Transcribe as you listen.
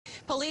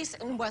Police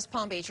in West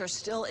Palm Beach are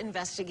still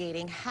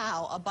investigating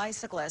how a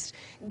bicyclist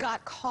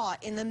got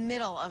caught in the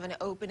middle of an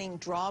opening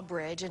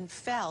drawbridge and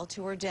fell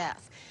to her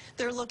death.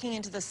 They're looking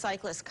into the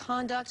cyclist's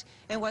conduct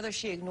and whether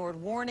she ignored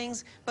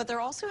warnings, but they're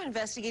also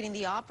investigating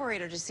the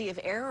operator to see if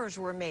errors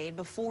were made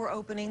before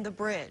opening the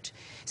bridge.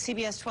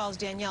 CBS 12's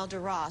Danielle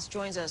DeRoss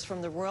joins us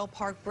from the Royal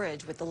Park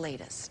Bridge with the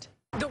latest.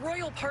 The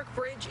Royal Park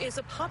Bridge is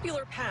a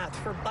popular path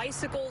for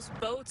bicycles,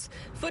 boats,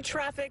 foot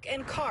traffic,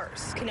 and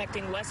cars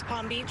connecting West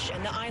Palm Beach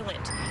and the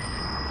island.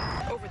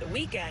 Over the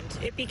weekend,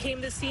 it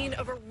became the scene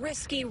of a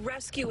risky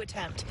rescue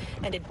attempt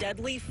and a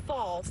deadly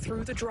fall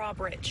through the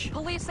drawbridge.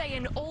 Police say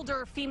an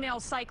older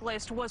female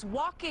cyclist was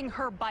walking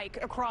her bike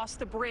across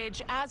the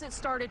bridge as it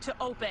started to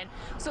open.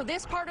 So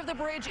this part of the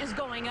bridge is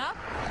going up,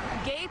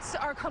 gates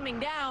are coming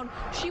down.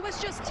 She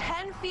was just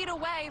 10 feet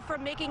away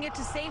from making it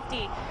to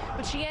safety,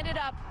 but she ended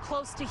up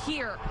close to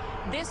here.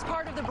 This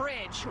part of the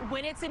bridge,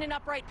 when it's in an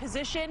upright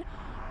position,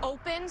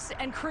 opens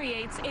and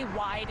creates a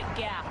wide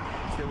gap.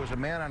 There was a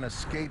man on a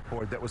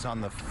skateboard that was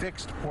on the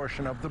fixed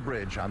portion of the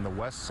bridge on the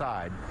west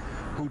side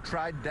who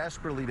tried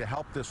desperately to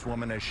help this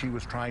woman as she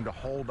was trying to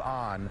hold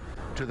on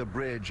to the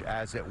bridge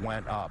as it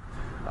went up.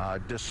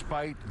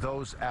 Despite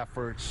those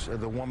efforts,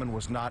 the woman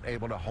was not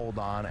able to hold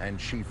on and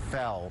she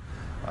fell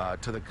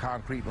to the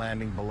concrete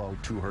landing below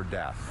to her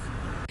death.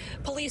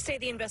 Police say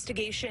the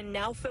investigation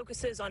now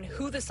focuses on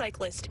who the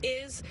cyclist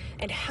is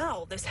and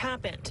how this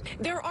happened.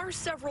 There are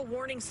several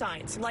warning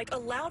signs like a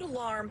loud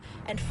alarm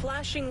and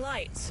flashing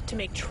lights to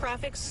make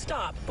traffic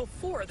stop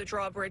before the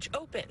drawbridge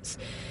opens.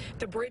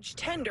 The bridge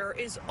tender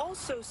is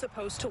also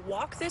supposed to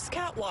walk this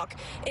catwalk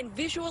and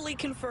visually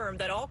confirm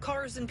that all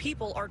cars and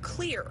people are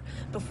clear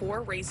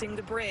before raising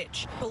the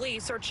bridge.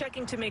 Police are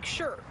checking to make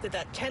sure that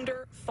that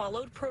tender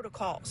followed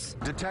protocols.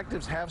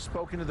 Detectives have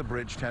spoken to the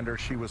bridge tender.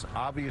 She was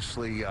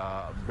obviously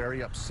very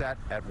upset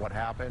at what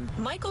happened.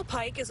 Michael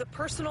Pike is a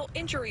personal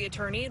injury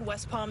attorney in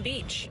West Palm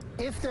Beach.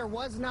 If there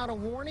was not a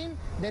warning,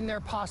 then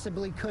there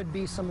possibly could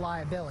be some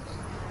liability.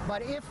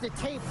 But if the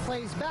tape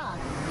plays back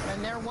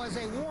and there was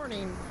a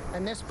warning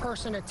and this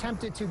person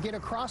attempted to get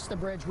across the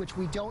bridge, which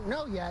we don't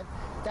know yet,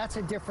 that's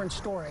a different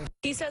story.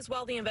 He says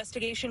while the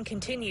investigation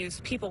continues,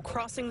 people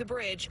crossing the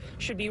bridge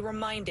should be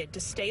reminded to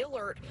stay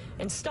alert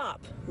and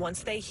stop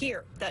once they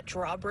hear that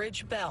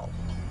drawbridge bell.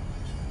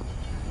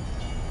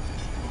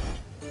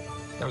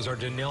 That was our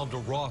Danielle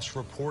DeRoss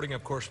reporting.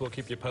 Of course, we'll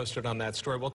keep you posted on that story.